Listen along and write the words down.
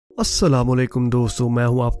السلام علیکم دوستو، میں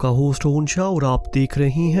ہوں آپ کا ہوسٹ شاہ اور آپ دیکھ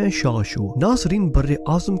رہے ہیں شاہ شو۔ ناظرین، بر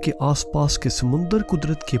اعظم کے آس پاس کے سمندر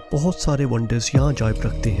قدرت کے بہت سارے ونڈرز یہاں عجائب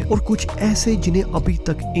رکھتے ہیں، اور کچھ ایسے جنہیں ابھی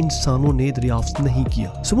تک انسانوں نے دریافت نہیں کیا۔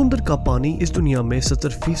 سمندر کا پانی اس دنیا میں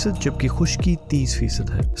 70% جبکہ خشکی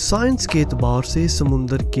 30% ہے۔ سائنس کے اعتبار سے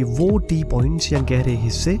سمندر کے وہ ڈی پوائنٹس یا گہرے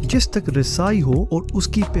حصے جس تک رسائی ہو اور اس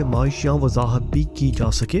کی پیمائش یا وضاحت بھی کی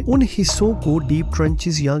جا سکے، ان حصوں کو ڈیپ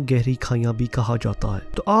ٹرنچز یا گہری کھائیاں بھی کہا جاتا ہے۔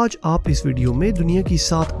 تو آج آپ اس ویڈیو میں دنیا کی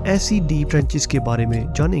 7 ایسی ڈیپ ٹرنچز کے بارے میں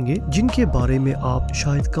جانیں گے جن کے بارے میں آپ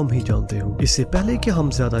شاید کم ہی جانتے ہوں۔ اس سے پہلے کہ ہم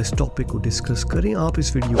زیادہ اس ٹاپک کو ڈسکس کریں، آپ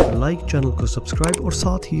اس ویڈیو کو لائک، چینل کو سبسکرائب اور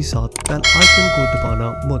ساتھ ہی ساتھ بیل آئیکن کو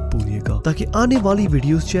دبانا مت بھولیے گا تاکہ آنے والی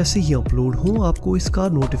ویڈیوز جیسے ہی اپلوڈ ہوں آپ کو اس کا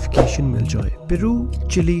نوٹیفیکیشن مل جائے۔ پیرو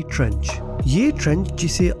چلی ٹرنچ، یہ ٹرنچ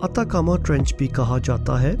جسے اتاکاما ٹرنچ بھی کہا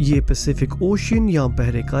جاتا ہے، یہ پیسیفک اوشین یا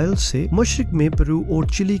بحر کائل سے مشرق میں پیرو اور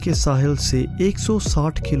چلی کے ساحل سے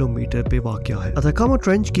 160 کلومیٹر پہ واقع ہے۔ اتاکاما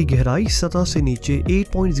ٹرنچ کی گہرائی سطح سے نیچے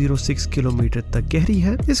 8.06 کلومیٹر تک گہری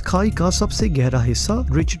ہے۔ اس کھائی کا سب سے گہرا حصہ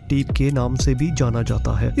رچ ڈیپ کے نام سے بھی جانا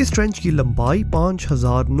جاتا ہے۔ اس ٹرنچ کی لمبائی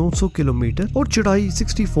 5900 کلومیٹر اور چڑائی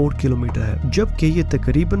 64 کلومیٹر ہے، جبکہ یہ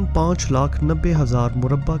تقریباً 5,90,000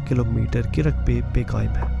 مربع کلومیٹر کے رقبے پہ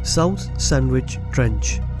قائم ہے۔ ساؤتھ سینڈوچ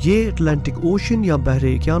ٹرنچ، یہ اٹلانٹک اوشین یا بحر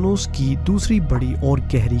اوقیانوس کی دوسری بڑی اور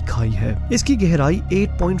گہری کھائی ہے۔ اس کی گہرائی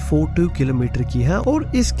 8.42 کلومیٹر کی ہے اور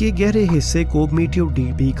اس کے گہرے حصے کو میٹیو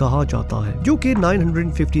ڈیپ بھی کہا جاتا ہے، جو کہ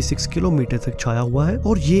 956 کلومیٹر تک چھایا ہوا ہے،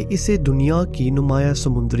 اور یہ اسے دنیا کی نمایاں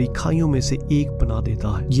سمندری کھائیوں میں سے ایک بنا دیتا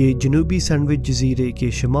ہے۔ یہ جنوبی سینڈوچ جزیرے کے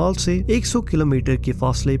شمال سے 100 کلومیٹر کے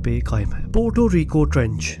فاصلے پہ قائم ہے۔ پورٹو ریکو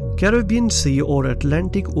ٹرنچ، کیریبین سی اور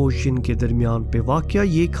اٹلانٹک اوشین کے درمیان پہ واقع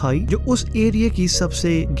یہ کھائی، جو اس ایریا کی سب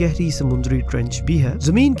سے گہری سمندری ٹرنچ بھی ہے،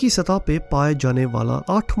 زمین کی سطح پہ پائے جانے والا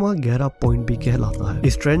 8واں گہرا پوائنٹ بھی کہلاتا ہے۔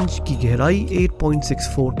 اس ٹرنچ کی گہرائی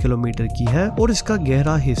 8.64 کلومیٹر کی ہے اور اس کا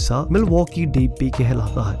گہرا حصہ ملواکی ڈیپ بھی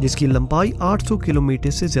کہلاتا ہے، جس کی لمبائی 800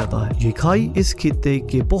 کلومیٹر سے زیادہ ہے۔ یہ کھائی اس خطے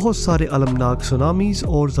کے بہت سارے المناک سونامیز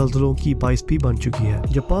اور زلزلوں کی باعث بھی بن چکی ہے۔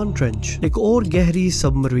 جاپان ٹرنچ، ایک اور گہری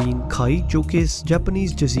سب مرین کھائی جو کہ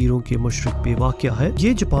جاپانیز جزیروں کے مشرق پہ واقع ہے۔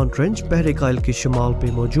 یہ جاپان ٹرنچ بحر کائل کے شمال پہ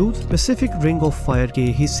موجود پیسیفک رنگ آف فائر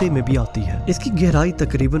کے حصے میں بھی آتی ہے۔ اس کی گہرائی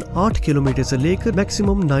تقریباً 8 کلومیٹر سے لے کر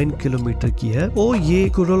میکسیمم 9 کلومیٹر کی ہے اور یہ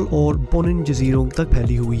کورل اور بونن جزیروں تک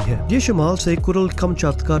پھیلی ہوئی ہے۔ یہ شمال سے کورل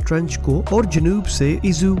کمچاتکا ٹرنچ کو اور جنوب سے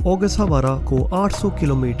ایزو اوگاساوارا کو 800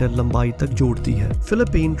 کلومیٹر لمبائی تک جوڑتی ہے۔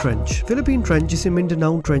 فلپین ٹرنچ، فلپین ٹرنچ جسے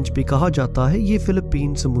منڈاناؤ ٹرنچ بھی کہا جاتا ہے، یہ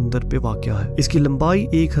فلپین سمندر پہ واقع ہے۔ اس کی لمبائی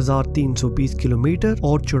 1320 کلومیٹر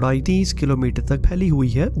اور چوڑائی 30 کلومیٹر تک پھیلی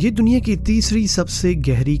ہوئی ہے۔ یہ دنیا کی تیسری سب سے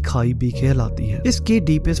گہری کھائی بھی کہلاتی ہے، اس کے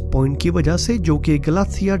ڈیپسٹ پوائنٹ کی وجہ سے، جو کہ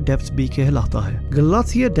گلاتھیا ڈیپتھ بھی کہلاتا ہے۔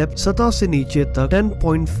 گلاتھیا ڈیپتھ سطح سے نیچے تک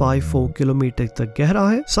 10.54 کلومیٹر تک گہرا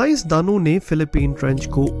ہے۔ سائنس دانوں نے فلپین ٹرنچ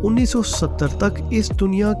کو 1970 تک اس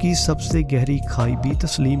دنیا کی سب سے گہری کھائی بھی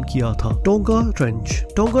تسلیم کیا تھا۔ ٹونگا ٹرنچ،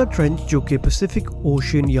 ٹونگا ٹرنچ جو کہ پیسیفک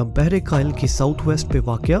اوشین یا بحر کائل کے ساؤتھ ویسٹ پہ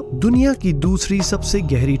واقع دنیا کی دوسری سب سے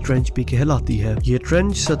گہری ٹرنچ بھی کہلاتی ہے۔ یہ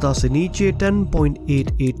ٹرنچ سطح سے نیچے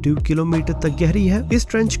 10.882 کلومیٹر تک گہری ہے۔ اس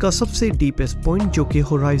ٹرنچ کا سب سے ڈیپسٹ پوائنٹ جو کہ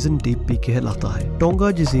ہورائزن ڈیپ بھی کہلاتا ہے، ٹونگا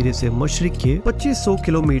جزیرے سے مشرق کے 2500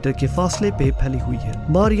 کلومیٹر کے فاصلے پہ پھیلی ہوئی ہے۔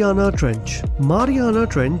 ماریانا ٹرنچ، ماریانا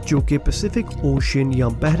ٹرنچ جو کہ پیسیفک اوشین یا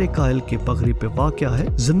بحر کائل کے مغرب پہ واقع ہے،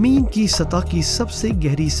 زمین کی سطح کی سب سے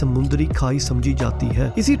گہری سمندری کھائی سمجھی جاتی ہے۔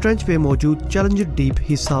 اسی ٹرنچ پہ موجود چیلنجر ڈیپ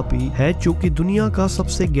حصہ بھی ہے جو کہ دنیا کا سب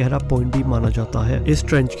سے گہرا پوائنٹ بھی مانا جاتا ہے۔ اس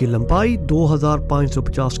ٹرنچ کی لمبائی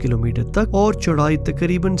 2550 کلومیٹر تک اور چوڑائی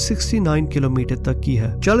تقریباً 69 کلومیٹر تک کی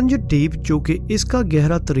ہے۔ چیلنجر ڈیپ جو کہ اس کا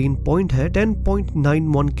گہرا ترین پوائنٹ ہے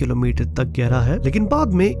 10.91 کلومیٹر تک گہرا ہے، لیکن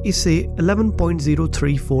بعد میں اسے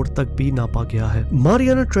 11.034 تک بھی ناپا گیا ہے۔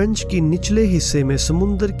 ماریانا ٹرنچ کی نچلے حصے میں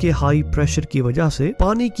سمندر کے ہائی پریشر کی وجہ سے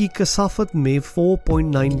پانی کی کثافت میں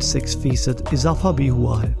 4.96% اضافہ بھی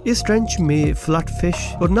ہوا ہے۔ اس ٹرنچ میں فلیٹ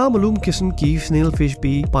فش اور نامعلوم قسم کی سنیل فش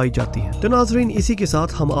بھی پائی جاتی ہیں۔ تو ناظرین، اسی کے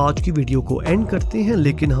ساتھ ہم آج کی ویڈیو کو اینڈ کرتے ہیں،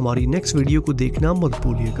 لیکن ہماری نیکسٹ ویڈیو کو دیکھنا مت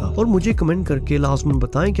بھولیے گا اور مجھے کمنٹ کر کے لازماً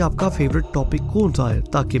بتائیں کہ آپ کا فیورٹ ٹاپک کون سا ہے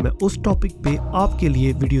تاکہ میں اس ٹاپک پہ آپ کے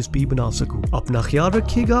لیے ویڈیوز بھی بنا سکوں۔ اپنا خیال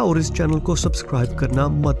رکھیے گا اور اس چینل کو سبسکرائب کرنا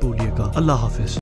مت بھولیے گا۔ اللہ حافظ۔